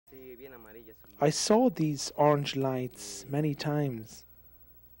I saw these orange lights many times.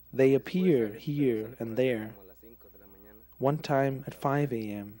 They appear here and there. One time at 5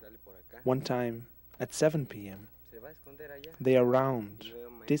 a.m., one time at 7 p.m. They are round,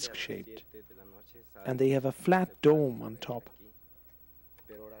 disc-shaped, and they have a flat dome on top.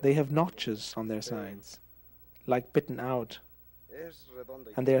 They have notches on their sides, like bitten out,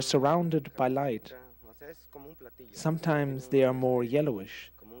 and they are surrounded by light. Sometimes they are more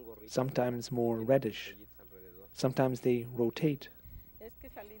yellowish, sometimes more reddish, sometimes they rotate.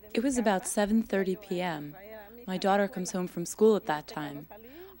 It was about 7:30 p.m. My daughter comes home from school at that time.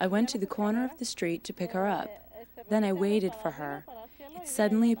 I went to the corner of the street to pick her up. Then I waited for her. It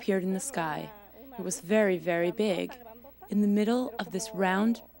suddenly appeared in the sky. It was very, very big. In the middle of this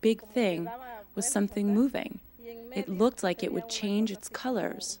round, big thing was something moving. It looked like it would change its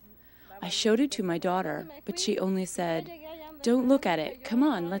colors. I showed it to my daughter, but she only said, "Don't look at it. Come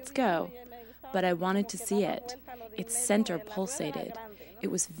on, let's go." But I wanted to see it. Its center pulsated.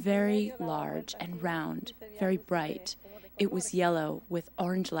 It was very large and round, very bright. It was yellow with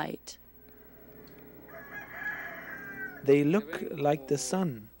orange light. They look like the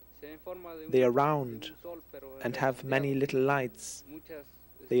sun. They are round and have many little lights.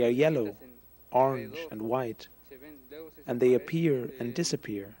 They are yellow, orange and white, and they appear and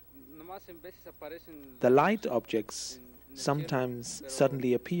disappear. The light objects sometimes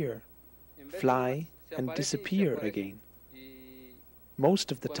suddenly appear, fly and disappear again.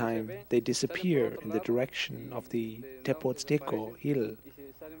 Most of the time they disappear in the direction of the Tepozteco hill.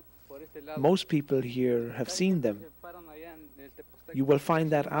 Most people here have seen them. You will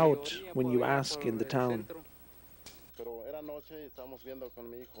find that out when you ask in the town.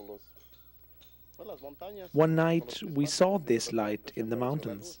 One night we saw this light in the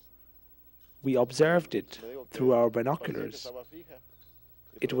mountains. We observed it through our binoculars.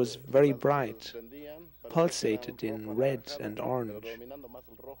 It was very bright, pulsated in red and orange,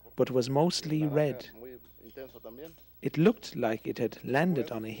 but was mostly red. It looked like it had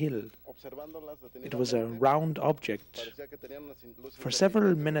landed on a hill. It was a round object. For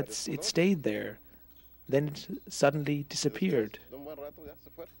several minutes it stayed there, then it suddenly disappeared.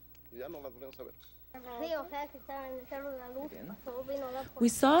 We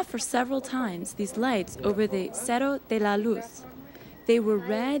saw for several times these lights over the Cerro de la Luz. They were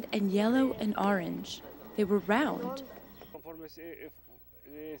red and yellow and orange. They were round.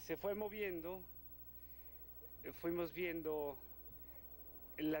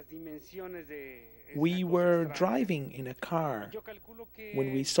 We were driving in a car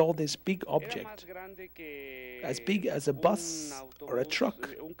when we saw this big object, as big as a bus or a truck.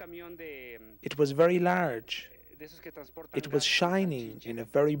 It was very large. It was shining in a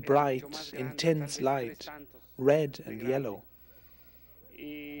very bright, intense light, red and yellow.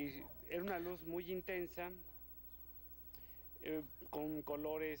 Era una luz muy intensa, con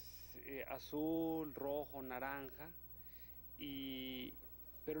colores azul, rojo, naranja,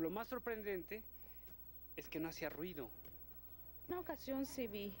 pero lo más sorprendente es que no hacía ruido. Una ocasión sí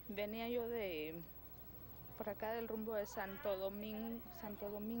vi, venía yo de por acá del rumbo de Santo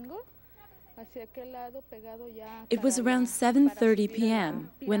Domingo. It was around 7:30 p.m.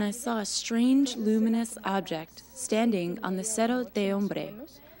 when I saw a strange luminous object standing on the Cerro de Hombre.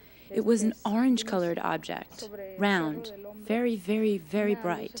 It was an orange-colored object, round, very, very, very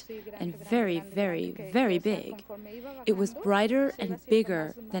bright, and very, very, very big. It was brighter and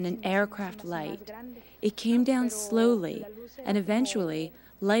bigger than an aircraft light. It came down slowly and eventually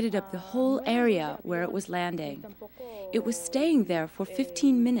lighted up the whole area where it was landing. It was staying there for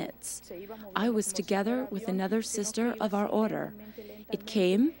 15 minutes. I was together with another sister of our order. It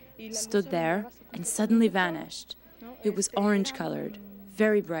came, stood there, and suddenly vanished. It was orange-colored,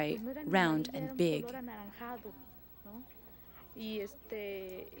 very bright, round, and big. Y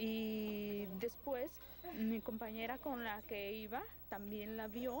después mi compañera con la que iba también la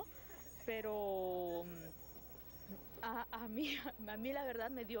vio, pero a mí la verdad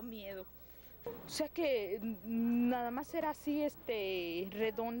me dio miedo. O sea que nada más era así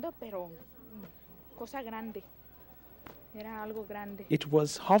redondo, pero cosa grande. Era algo grande. It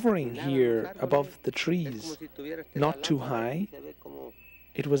was hovering here above the trees, not too high.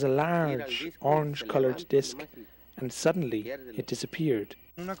 It was a large orange-colored disc, and suddenly it disappeared.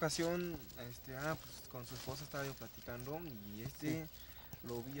 Una ocasión, con su esposa estaba yo platicando y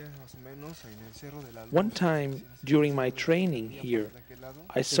One time during my training here,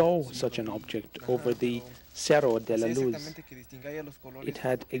 I saw such an object over the Cerro de la Luz. It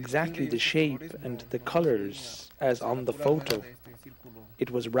had exactly the shape and the colors as on the photo.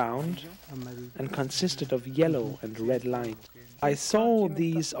 It was round and consisted of yellow and red light. I saw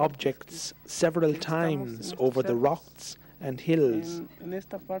these objects several times over the rocks and hills,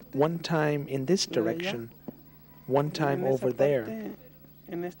 one time in this direction, one time over there,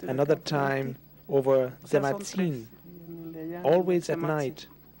 another time over Zematzin, always at night,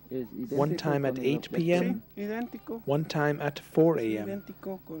 one time at 8 p.m., one time at 4 a.m.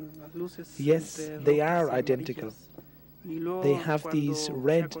 Yes, they are identical. They have these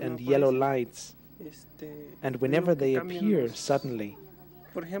red and yellow lights, and whenever they appear suddenly,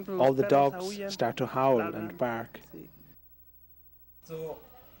 all the dogs start to howl and bark.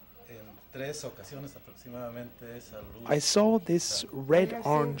 I saw this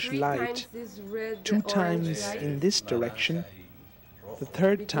red-orange light 2 times in this direction, the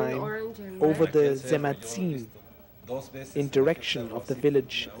 3rd time over the Zematzin, in direction of the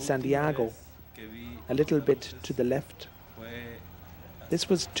village Santiago, a little bit to the left. This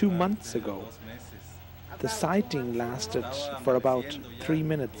was 2 months ago. The sighting lasted for about 3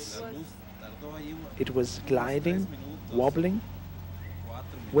 minutes. It was gliding, wobbling,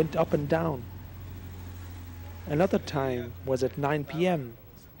 went up and down. Another time was at 9 p.m.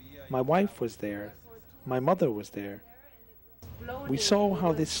 My wife was there. My mother was there. We saw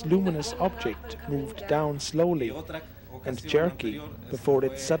how this luminous object moved down slowly and jerky before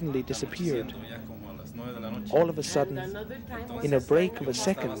it suddenly disappeared. All of a sudden, in a break of a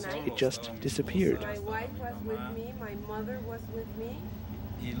second, it just disappeared. My wife was with me, my mother was with me.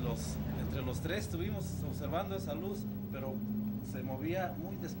 Entre los tres estuvimos observando esa luz, pero se movía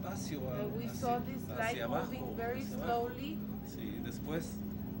muy despacio We saw this light moving very slowly. Sí, después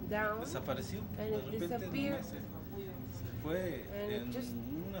down, desapareció. And it disappeared. Se fue en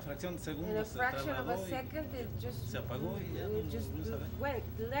una fracción de segundo. In a fraction of a second, it just se apagó y ya it just went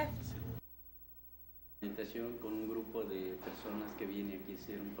left. Con un grupo de personas que viene aquí a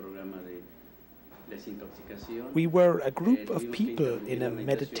hacer un programa de desintoxicación. We were a group of people in a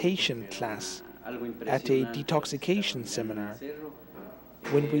meditation class at a detoxification seminar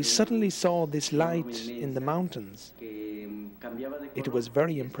when we suddenly saw this light in the mountains. It was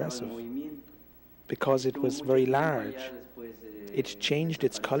very impressive because it was very large. It changed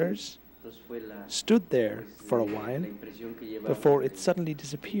its colors, stood there for a while before it suddenly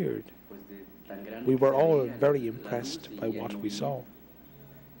disappeared. We were all very impressed by what we saw.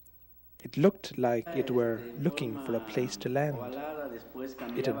 It looked like it were looking for a place to land.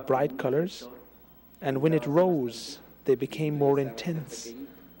 It had bright colors, and when it rose, they became more intense,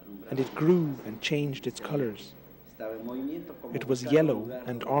 and it grew and changed its colors. It was yellow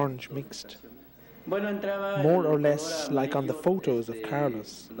and orange mixed, more or less like on the photos of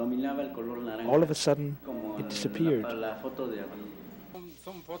Carlos. All of a sudden, it disappeared.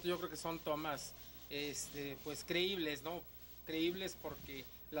 Son fotos, yo creo que son tomas pues creíbles, ¿no? Creíbles porque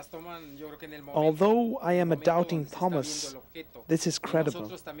las toman, yo creo que en el momento. Although I am a doubting Thomas, this is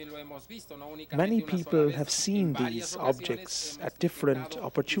credible. Many people have seen these objects at different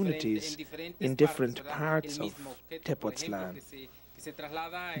opportunities in different parts of Tepotztlan.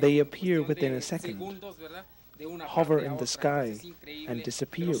 They appear within a second, hover in the sky, and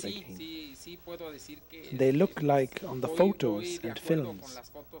disappear again. They look like on the photos and films,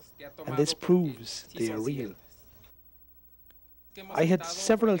 and this proves they are real. I had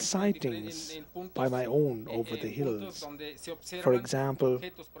several sightings by my own over the hills. For example,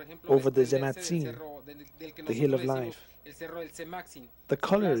 over the Zematzin, the Hill of Life. The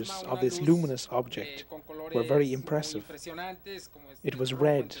colors of this luminous object were very impressive. It was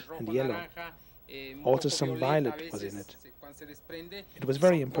red and yellow. Also some violet was in it. It was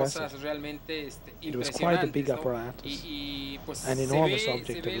very impressive. It was quite a big apparatus, an enormous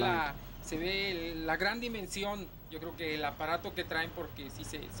object of light. Se ve la gran dimensión, yo creo que el aparato que traen, porque sí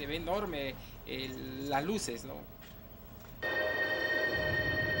se ve enorme las luces, ¿no?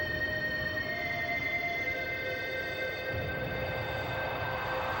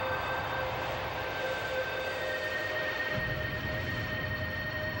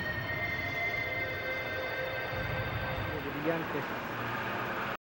 Brillantes.